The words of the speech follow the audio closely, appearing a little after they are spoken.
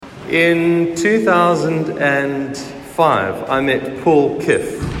In 2005, I met Paul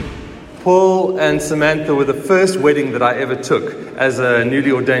Kiff. Paul and Samantha were the first wedding that I ever took as a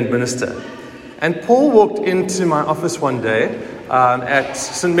newly ordained minister. And Paul walked into my office one day at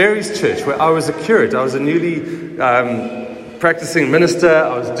St. Mary's Church, where I was a curate. I was a newly practicing minister.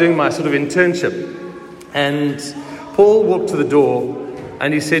 I was doing my sort of internship. And Paul walked to the door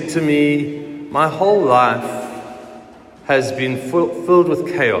and he said to me, "My whole life has been filled with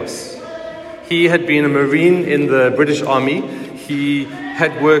chaos." He had been a Marine in the British Army. He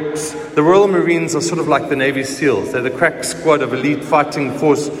had worked, the Royal Marines are sort of like the Navy SEALs. They're the crack squad of elite fighting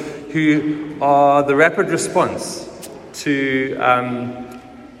force who are the rapid response to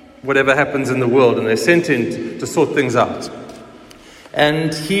whatever happens in the world. And they're sent in to sort things out.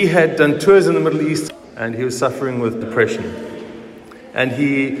 And he had done tours in the Middle East and he was suffering with depression. And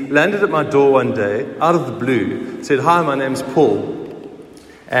he landed at my door one day, out of the blue, said, "Hi, my name's Paul.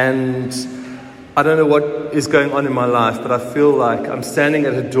 And I don't know what is going on in my life, but I feel like I'm standing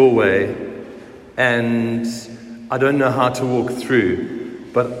at a doorway and I don't know how to walk through,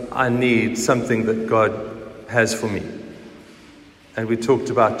 but I need something that God has for me." And we talked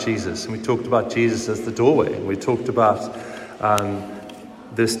about Jesus, and we talked about Jesus as the doorway, and we talked about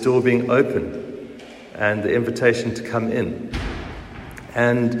this door being open and the invitation to come in.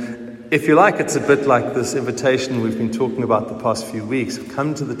 And if you like, it's a bit like this invitation we've been talking about the past few weeks,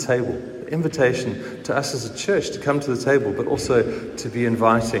 come to the table. Invitation to us as a church to come to the table, but also to be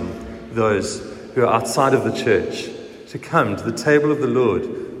inviting those who are outside of the church to come to the table of the Lord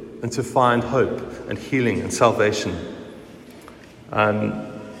and to find hope and healing and salvation.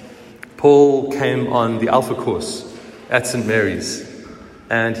 Paul came on the Alpha course at St. Mary's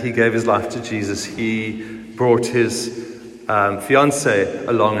and he gave his life to Jesus. He brought his fiancée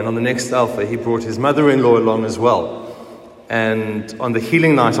along, and on the next Alpha he brought his mother-in-law along as well. And on the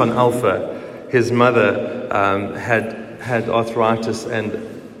healing night on Alpha, his mother had arthritis and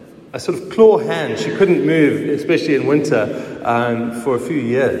a sort of claw hand. She couldn't move, especially in winter, for a few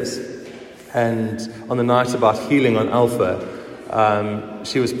years. And on the night about healing on Alpha,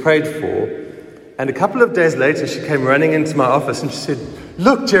 she was prayed for. And a couple of days later, she came running into my office and she said,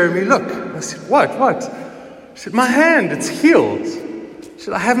 "Look, Jeremy, look." I said, What? She said, "My hand, it's healed." She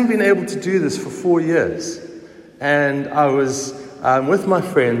said, "I haven't been able to do this for 4 years." And I was with my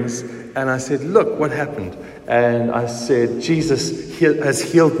friends, and I said, "Look, what happened?" And I said, "Jesus has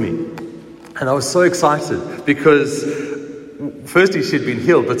healed me." And I was so excited because, firstly, she'd been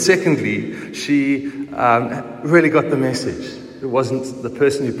healed, but secondly, she really got the message. It wasn't the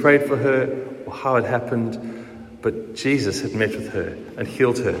person who prayed for her or how it happened, but Jesus had met with her and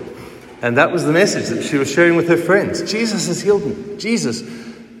healed her. And that was the message that she was sharing with her friends. Jesus has healed me. Jesus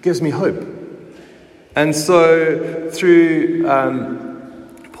gives me hope. And so through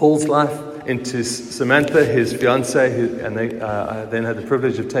Paul's life into Samantha, his fiancée, and I then had the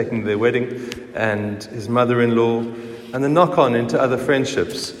privilege of taking their wedding, and his mother-in-law, and the knock-on into other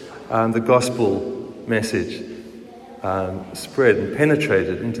friendships, the gospel message spread and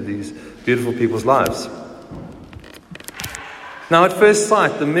penetrated into these beautiful people's lives. Now, at first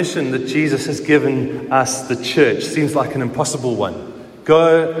sight, the mission that Jesus has given us, the church, seems like an impossible one.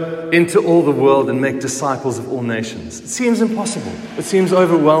 Go into all the world and make disciples of all nations. It seems impossible. It seems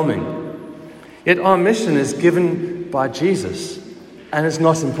overwhelming. Yet our mission is given by Jesus, and it's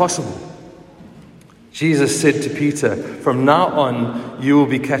not impossible. Jesus said to Peter, "From now on, you will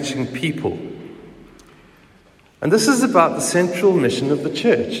be catching people." And this is about the central mission of the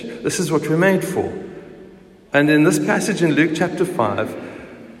church. This is what we're made for. And in this passage in Luke chapter 5,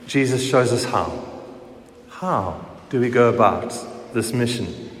 Jesus shows us how. How do we go about this mission?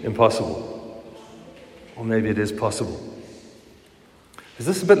 Impossible. Or maybe it is possible. Is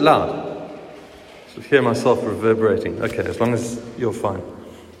this a bit loud? I should hear myself reverberating. Okay, as long as you're fine.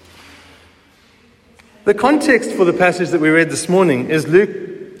 The context for the passage that we read this morning is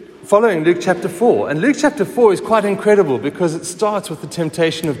following Luke chapter 4. And Luke chapter 4 is quite incredible because it starts with the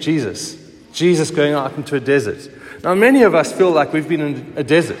temptation of Jesus. Jesus going out into a desert. Now, many of us feel like we've been in a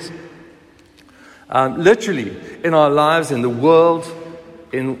desert. Literally, in our lives, in the world,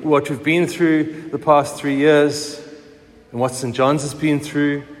 in what we've been through the past 3 years, and what St. John's has been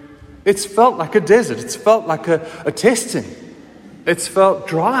through, it's felt like a desert. It's felt like a testing. It's felt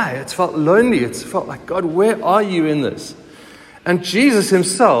dry. It's felt lonely. It's felt like, God, where are you in this? And Jesus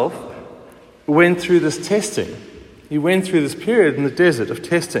himself went through this testing. He went through this period in the desert of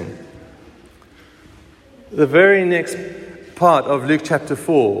testing. The very next part of Luke chapter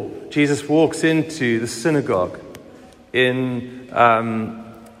 4, Jesus walks into the synagogue in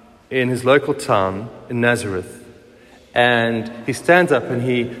his local town in Nazareth. And he stands up and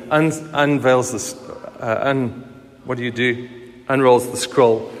he unveils this, unrolls the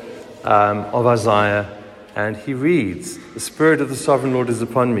scroll of Isaiah, and he reads, "The Spirit of the Sovereign Lord is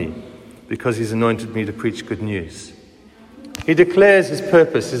upon me, because he's anointed me to preach good news." He declares his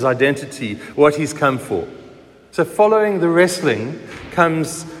purpose, his identity, what he's come for. So following the wrestling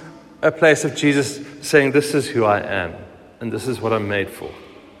comes a place of Jesus saying, "This is who I am, and this is what I'm made for."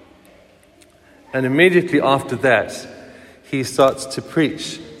 And immediately after that, he starts to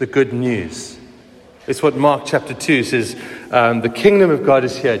preach the good news. It's what Mark chapter 2 says, the kingdom of God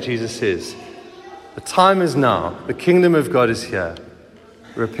is here, Jesus says. The time is now, the kingdom of God is here.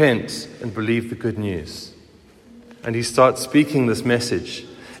 Repent and believe the good news. And he starts speaking this message.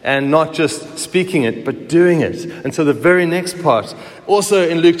 And not just speaking it, but doing it. And so the very next part, also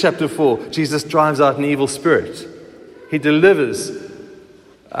in Luke chapter 4, Jesus drives out an evil spirit. He delivers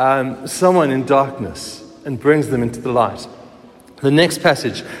someone in darkness and brings them into the light. The next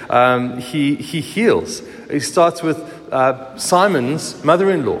passage, he heals. He starts with Simon's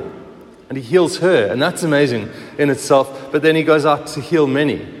mother-in-law, and he heals her, and that's amazing in itself. But then he goes out to heal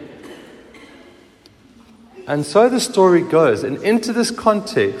many. And so the story goes, and into this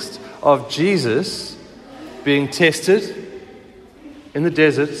context of Jesus being tested in the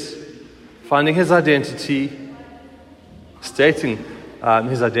deserts, finding his identity, stating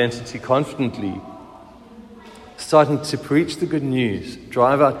his identity confidently, starting to preach the good news,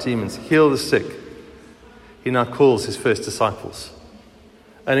 drive out demons, heal the sick, he now calls his first disciples.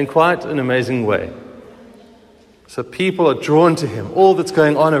 And in quite an amazing way. So people are drawn to him. All that's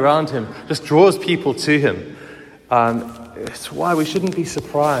going on around him just draws people to him. It's why we shouldn't be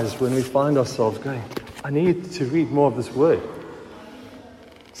surprised when we find ourselves going, I need to read more of this word.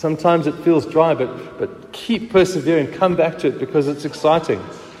 Sometimes it feels dry, but keep persevering, come back to it because it's exciting.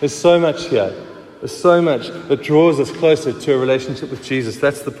 There's so much here. There's so much that draws us closer to a relationship with Jesus.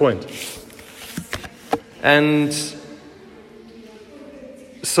 That's the point. And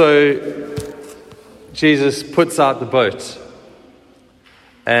so Jesus puts out the boat,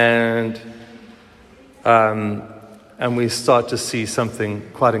 and we start to see something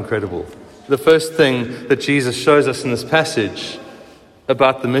quite incredible. The first thing that Jesus shows us in this passage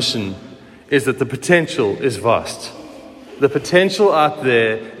about the mission is that the potential is vast. The potential out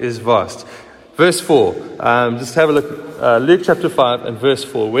there is vast. Verse 4, just have a look, Luke chapter 5 and verse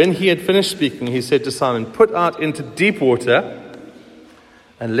 4. When he had finished speaking, he said to Simon, "Put out into deep water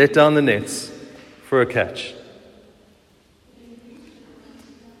and let down the nets for a catch."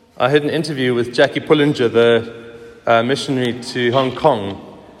 I had an interview with Jackie Pullinger, the missionary to Hong Kong.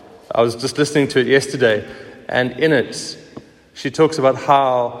 I was just listening to it yesterday, and in it, she talks about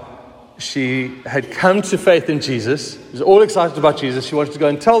how she had come to faith in Jesus. She was all excited about Jesus. She wanted to go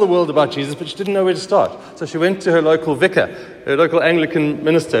and tell the world about Jesus, but she didn't know where to start. So she went to her local vicar, her local Anglican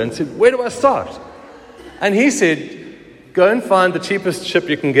minister, and said, "Where do I start?" And he said, "Go and find the cheapest ship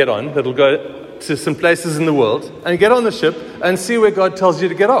you can get on that'll go to some places in the world, and get on the ship and see where God tells you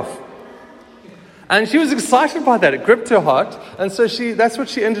to get off." And she was excited by that. It gripped her heart, and so that's what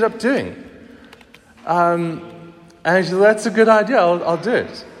she ended up doing. And she said, "That's a good idea, I'll do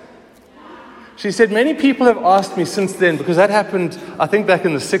it." She said, "Many people have asked me since then," because that happened, I think, back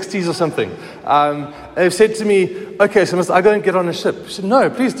in the 60s or something. They've said to me, "Okay, so must I go and get on a ship?" She said, "No,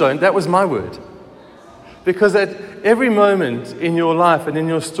 please don't. That was my word." Because at every moment in your life and in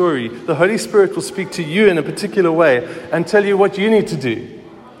your story, the Holy Spirit will speak to you in a particular way and tell you what you need to do.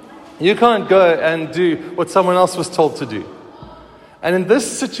 You can't go and do what someone else was told to do. And in this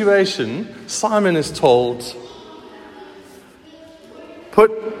situation, Simon is told,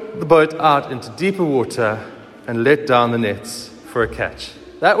 "Put the boat out into deeper water and let down the nets for a catch."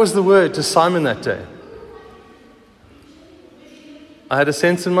 That was the word to Simon that day. I had a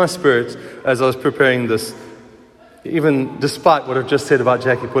sense in my spirit as I was preparing this, even despite what I've just said about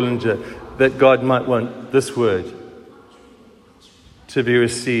Jackie Pullinger, that God might want this word to be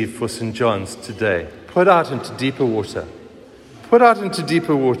received for St. John's today. Put out into deeper water. Put out into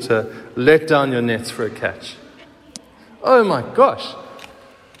deeper water, let down your nets for a catch. Oh my gosh.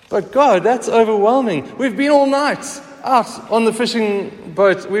 But God, that's overwhelming. We've been all night out on the fishing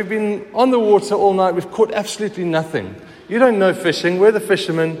boat. We've been on the water all night. We've caught absolutely nothing. You don't know fishing. We're the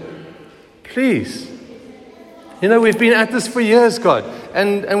fishermen. Please. We've been at this for years, God.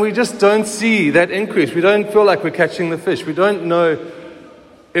 And we just don't see that increase. We don't feel like we're catching the fish. We don't know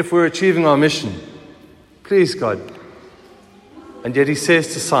if we're achieving our mission. Please, God. And yet he says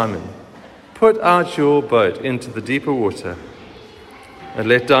to Simon, "Put out your boat into the deeper water and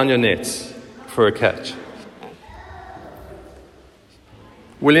let down your nets for a catch."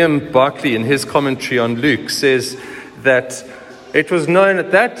 William Barclay, in his commentary on Luke, says that it was known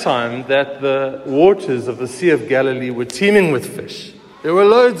at that time that the waters of the Sea of Galilee were teeming with fish. There were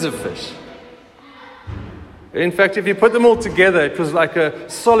loads of fish. In fact, if you put them all together, it was like a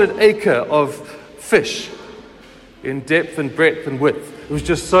solid acre of fish in depth and breadth and width. It was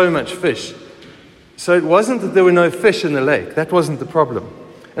just so much fish. So it wasn't that there were no fish in the lake. That wasn't the problem.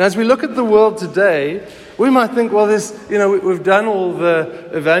 And as we look at the world today, we might think, well, we've done all the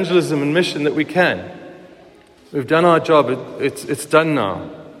evangelism and mission that we can. We've done our job. It's done now.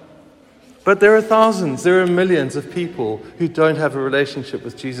 But there are thousands, there are millions of people who don't have a relationship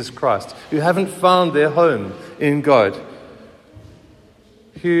with Jesus Christ, who haven't found their home in God,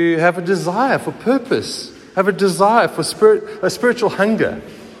 who have a desire for purpose, have a desire for a spiritual hunger.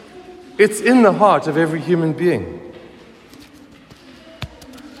 It's in the heart of every human being.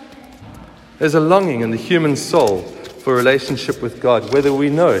 There's a longing in the human soul for a relationship with God, whether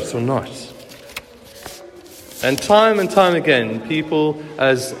we know it or not. And time again, people,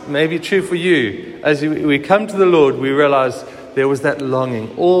 as may be true for you, as we come to the Lord, we realize there was that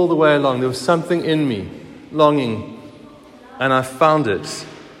longing all the way along. There was something in me, longing, and I found it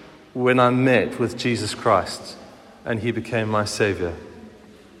when I met with Jesus Christ, and He became my Savior.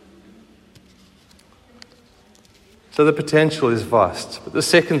 So the potential is vast. But the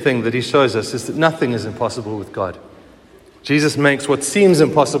second thing that He shows us is that nothing is impossible with God. Jesus makes what seems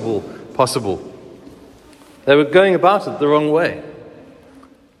impossible possible. They were going about it the wrong way.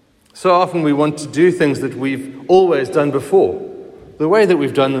 So often we want to do things that we've always done before, the way that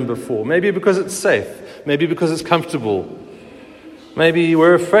we've done them before. Maybe because it's safe, maybe because it's comfortable, maybe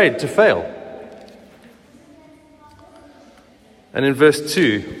we're afraid to fail. And in verse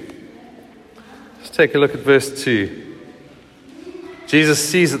 2, let's take a look at verse 2. Jesus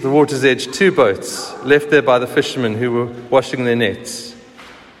sees at the water's edge 2 boats left there by the fishermen who were washing their nets.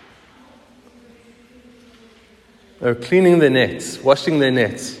 They were cleaning their nets, washing their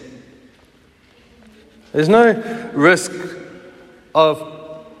nets. There's no risk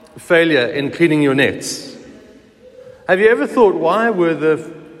of failure in cleaning your nets. Have you ever thought, why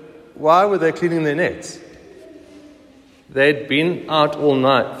were they cleaning their nets? They'd been out all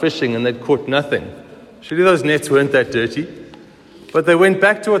night fishing and they'd caught nothing. Surely those nets weren't that dirty. But they went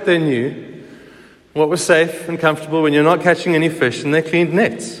back to what they knew, what was safe and comfortable when you're not catching any fish, and they cleaned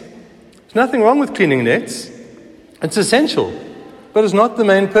nets. There's nothing wrong with cleaning nets. It's essential, but it's not the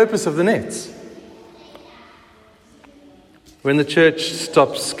main purpose of the nets. When the church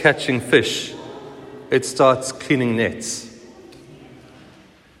stops catching fish, it starts cleaning nets.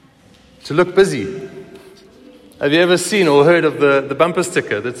 To look busy. Have you ever seen or heard of the bumper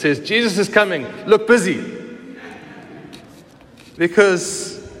sticker that says, Jesus is coming, look busy?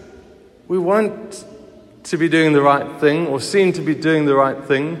 Because we want to be doing the right thing or seem to be doing the right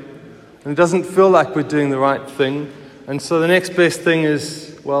thing, and it doesn't feel like we're doing the right thing. And so the next best thing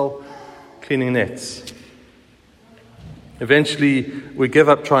is, cleaning nets. Eventually, we give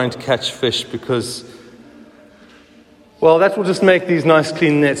up trying to catch fish because, that will just make these nice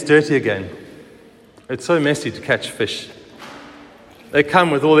clean nets dirty again. It's so messy to catch fish. They come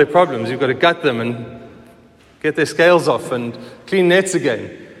with all their problems. You've got to gut them and get their scales off and clean nets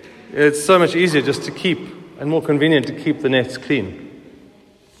again. It's so much easier just to keep and more convenient to keep the nets clean.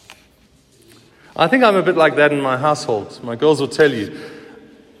 I think I'm a bit like that in my household. My girls will tell you,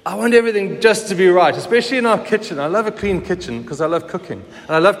 I want everything just to be right, especially in our kitchen. I love a clean kitchen because I love cooking.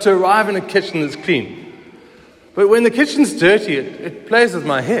 And I love to arrive in a kitchen that's clean. But when the kitchen's dirty, it plays with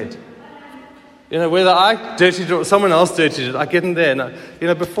my head. Whether I dirtied it or someone else dirtied it, I get in there.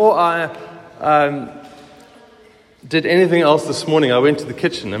 And, before I did anything else this morning, I went to the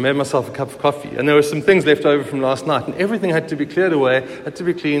kitchen and made myself a cup of coffee. And there were some things left over from last night. And everything had to be cleared away, had to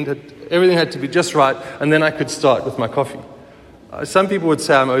be cleaned, everything had to be just right. And then I could start with my coffee. Some people would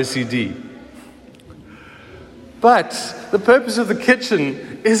say I'm OCD. But the purpose of the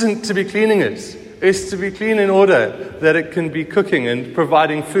kitchen isn't to be cleaning it. It's to be clean in order that it can be cooking and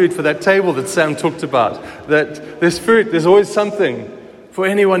providing food for that table that Sam talked about. That there's fruit, there's always something for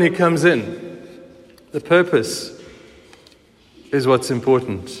anyone who comes in. The purpose is what's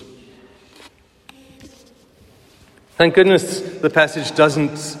important. Thank goodness the passage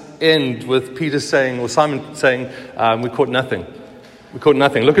doesn't end with Peter saying, or Simon saying, we caught nothing. We caught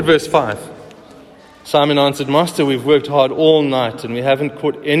nothing. Look at verse 5. Simon answered, Master, we've worked hard all night and we haven't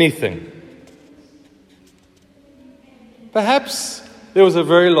caught anything. Perhaps there was a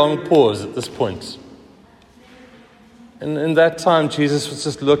very long pause at this point. And in that time, Jesus was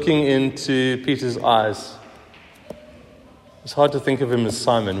just looking into Peter's eyes. It's hard to think of him as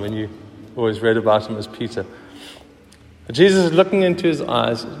Simon when you always read about him as Peter. But Jesus is looking into his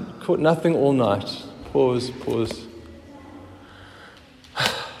eyes, caught nothing all night. Pause.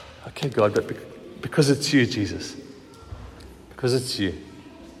 Okay, God, but because it's you, Jesus, because it's you,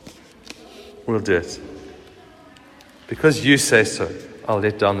 we'll do it. Because you say so, I'll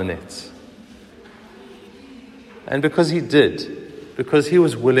let down the nets. And because he did, because he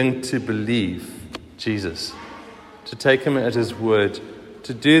was willing to believe Jesus, to take him at his word,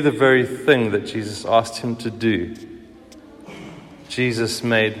 to do the very thing that Jesus asked him to do, Jesus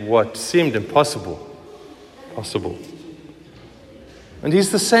made what seemed impossible, possible. And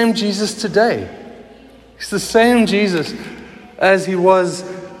he's the same Jesus today. He's the same Jesus as he was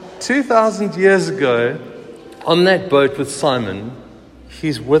 2,000 years ago on that boat with Simon.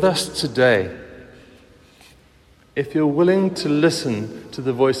 He's with us today. If you're willing to listen to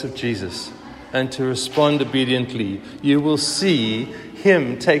the voice of Jesus and to respond obediently, you will see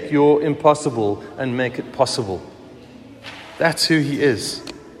him take your impossible and make it possible. That's who he is.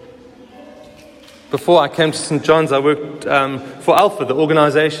 Before I came to St. John's, I worked for Alpha, the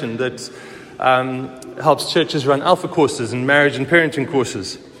organization that helps churches run Alpha courses and marriage and parenting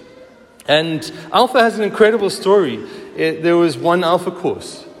courses. And Alpha has an incredible story. There was one Alpha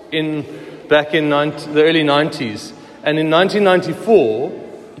course back in the early 90s. And in 1994,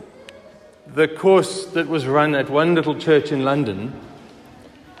 the course that was run at one little church in London,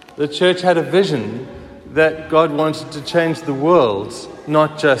 the church had a vision that God wanted to change the world,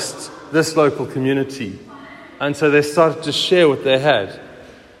 not just this local community. And so they started to share what they had.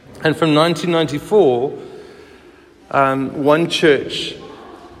 And from 1994, one church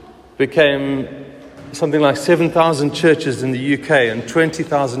became something like 7,000 churches in the UK and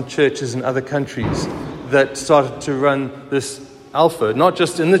 20,000 churches in other countries that started to run this Alpha, not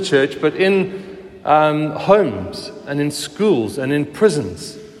just in the church, but in homes and in schools and in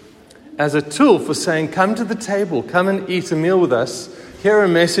prisons, as a tool for saying, come to the table, come and eat a meal with us, hear a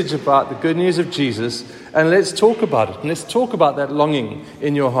message about the good news of Jesus, and let's talk about it. And let's talk about that longing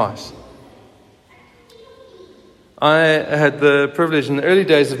in your heart. I had the privilege in the early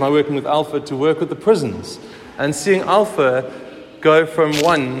days of my working with Alpha to work with the prisons, and seeing Alpha go from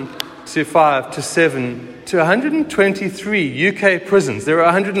 1 to 5 to 7 to 123 UK prisons. There were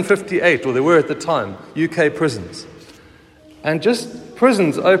 158, or there were at the time, UK prisons. And just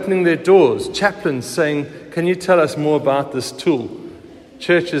prisons opening their doors, chaplains saying, can you tell us more about this tool?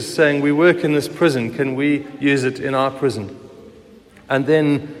 Churches saying, we work in this prison, can we use it in our prison? And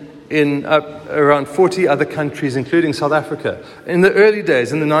then in around 40 other countries, including South Africa. In the early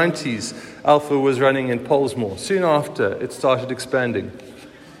days, in the 90s, Alpha was running in Polesmore. Soon after, it started expanding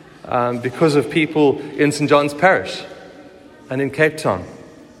because of people in St. John's Parish and in Cape Town.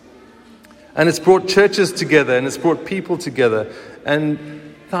 And it's brought churches together, and it's brought people together.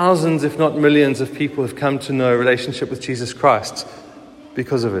 And thousands, if not millions, of people have come to know a relationship with Jesus Christ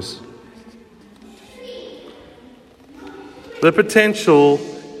because of it. The potential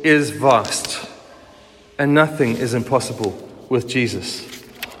is vast, and nothing is impossible with Jesus.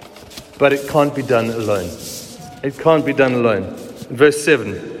 But it can't be done alone. It can't be done alone. In verse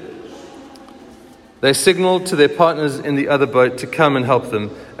 7, they signaled to their partners in the other boat to come and help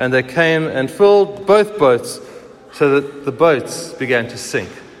them, and they came and filled both boats so that the boats began to sink.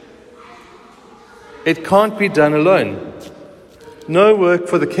 It can't be done alone. No work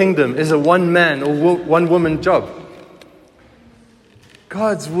for the kingdom is a one-man or one-woman job.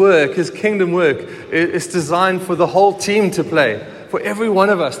 God's work, his kingdom work, is designed for the whole team to play, for every one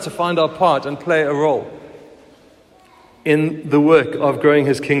of us to find our part and play a role in the work of growing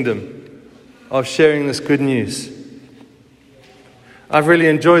his kingdom, of sharing this good news. I've really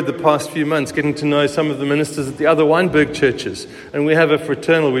enjoyed the past few months getting to know some of the ministers at the other Weinberg churches, and we have a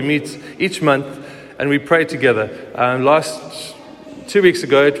fraternal. We meet each month and we pray together. 2 weeks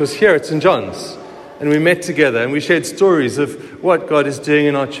ago, it was here at St. John's. And we met together and we shared stories of what God is doing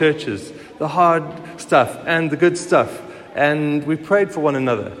in our churches, the hard stuff and the good stuff. And we prayed for one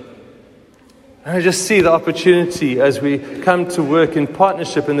another. And I just see the opportunity as we come to work in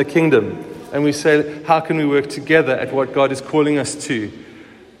partnership in the kingdom. And we say, how can we work together at what God is calling us to?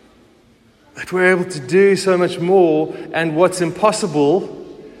 That we're able to do so much more, and what's impossible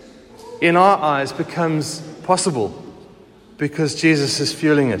in our eyes becomes possible because Jesus is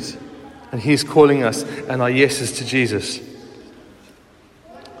fueling it. And he's calling us, and our yes is to Jesus.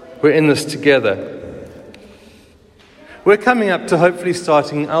 We're in this together. We're coming up to hopefully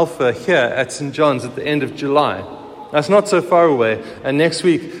starting Alpha here at St. John's at the end of July. That's not so far away. And next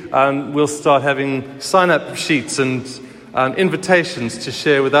week, we'll start having sign-up sheets and invitations to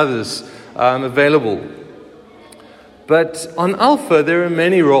share with others available. But on Alpha, there are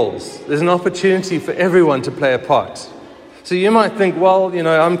many roles. There's an opportunity for everyone to play a part. So you might think, well,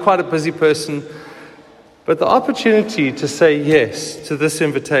 I'm quite a busy person, But the opportunity to say yes to this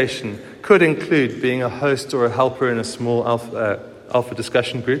invitation could include being a host or a helper in a small alpha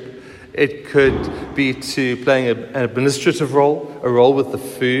discussion group. It could be to playing an administrative role, a role with the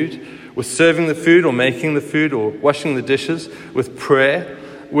food, with serving the food or making the food or washing the dishes, with prayer,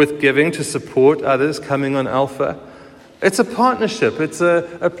 with giving to support others coming on Alpha. It's a partnership. It's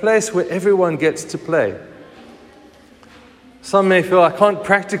a place where everyone gets to play. Some may feel, I can't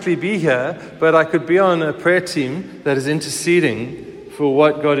practically be here, but I could be on a prayer team that is interceding for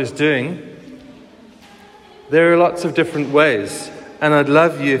what God is doing. There are lots of different ways. And I'd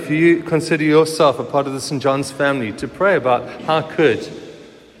love you, if you consider yourself a part of the St. John's family, to pray about how could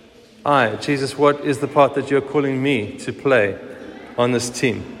I, Jesus, what is the part that you're calling me to play on this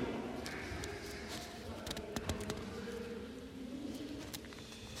team?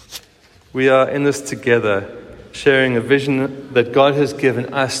 We are in this together, sharing a vision that God has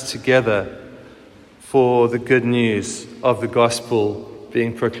given us together for the good news of the gospel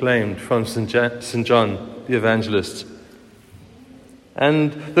being proclaimed from St. John the evangelist.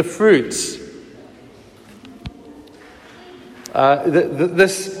 And the fruits,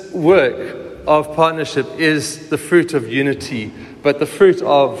 this work of partnership is the fruit of unity, but the fruit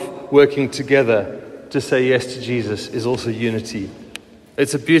of working together to say yes to Jesus is also unity.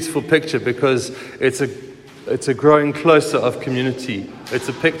 It's a beautiful picture because it's a growing closer of community. It's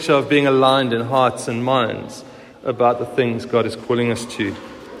a picture of being aligned in hearts and minds about the things God is calling us to.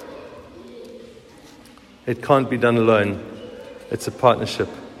 It can't be done alone. It's a partnership.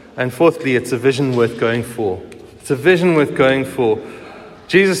 And fourthly, it's a vision worth going for. It's a vision worth going for.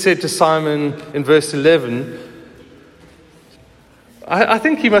 Jesus said to Simon in verse 11, I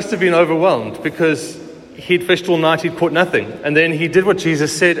think he must have been overwhelmed because he'd fished all night, he'd caught nothing. And then he did what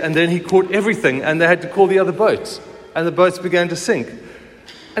Jesus said, and then he caught everything, and they had to call the other boats. And the boats began to sink.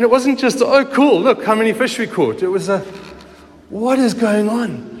 And it wasn't just, oh, cool, look how many fish we caught. It was what is going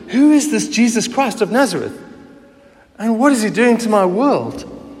on? Who is this Jesus Christ of Nazareth? And what is he doing to my world?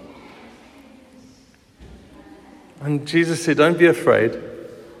 And Jesus said, don't be afraid.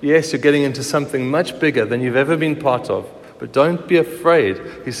 Yes, you're getting into something much bigger than you've ever been part of. But don't be afraid,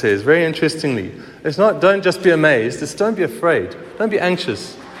 he says, very interestingly. It's not, don't just be amazed. It's don't be afraid. Don't be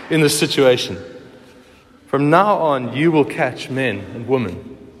anxious in this situation. From now on, you will catch men and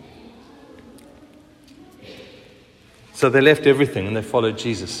women. So they left everything and they followed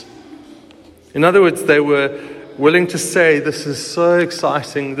Jesus. In other words, they were willing to say, this is so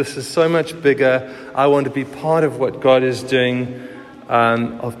exciting, this is so much bigger, I want to be part of what God is doing,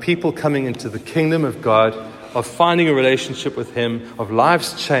 of people coming into the kingdom of God, of finding a relationship with Him, of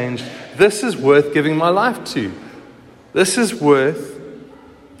lives changed. This is worth giving my life to. This is worth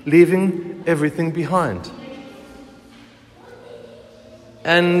leaving everything behind.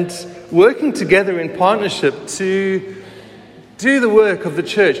 And working together in partnership to do the work of the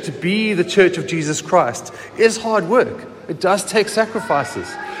church, to be the church of Jesus Christ, is hard work. It does take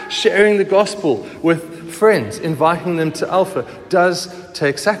sacrifices. Sharing the gospel with friends, inviting them to Alpha, does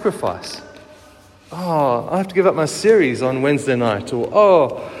take sacrifice. Oh, I have to give up my series on Wednesday night. Or,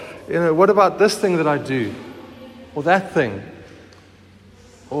 what about this thing that I do? Or that thing?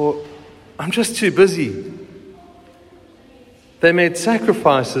 Or, I'm just too busy. They made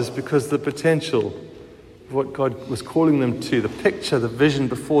sacrifices because the potential what God was calling them to, the picture, the vision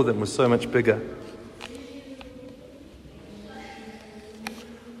before them was so much bigger.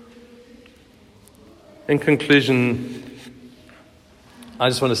 In conclusion, I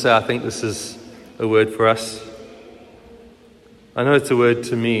just want to say I think this is a word for us. I know it's a word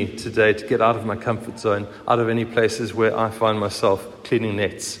to me today to get out of my comfort zone, out of any places where I find myself cleaning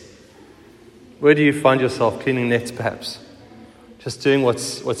nets. Where do you find yourself cleaning nets perhaps? Just doing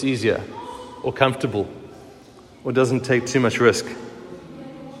what's easier or comfortable, or doesn't take too much risk.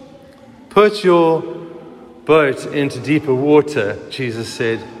 Put your boat into deeper water, Jesus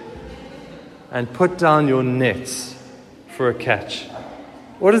said, and put down your nets for a catch.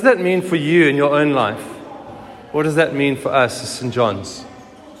 What does that mean for you in your own life? What does that mean for us as St. John's?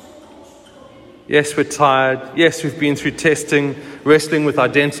 Yes, we're tired. Yes, we've been through testing, wrestling with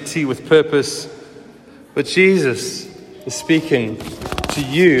identity, with purpose. But Jesus is speaking to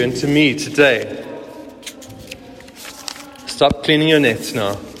you and to me today. Stop cleaning your nets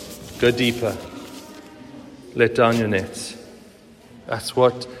now. Go deeper. Let down your nets. That's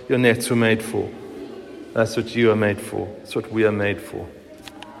what your nets were made for. That's what you are made for. That's what we are made for.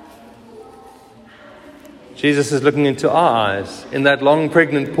 Jesus is looking into our eyes in that long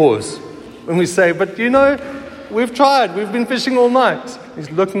pregnant pause. When we say, but we've tried. We've been fishing all night.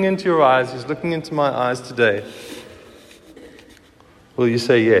 He's looking into your eyes. He's looking into my eyes today. Will you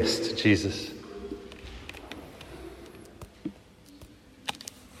say yes to Jesus?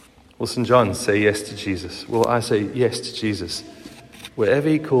 Will St. John say yes to Jesus? Will I say yes to Jesus? Wherever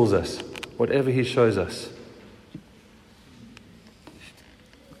he calls us, whatever he shows us.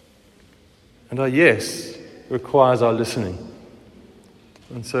 And our yes requires our listening.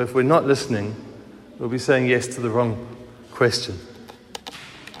 And so if we're not listening, we'll be saying yes to the wrong question.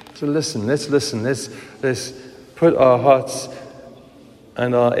 So listen, let's put our hearts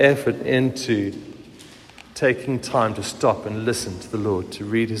and our effort into taking time to stop and listen to the Lord, to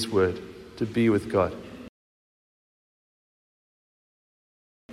read his word, to be with God.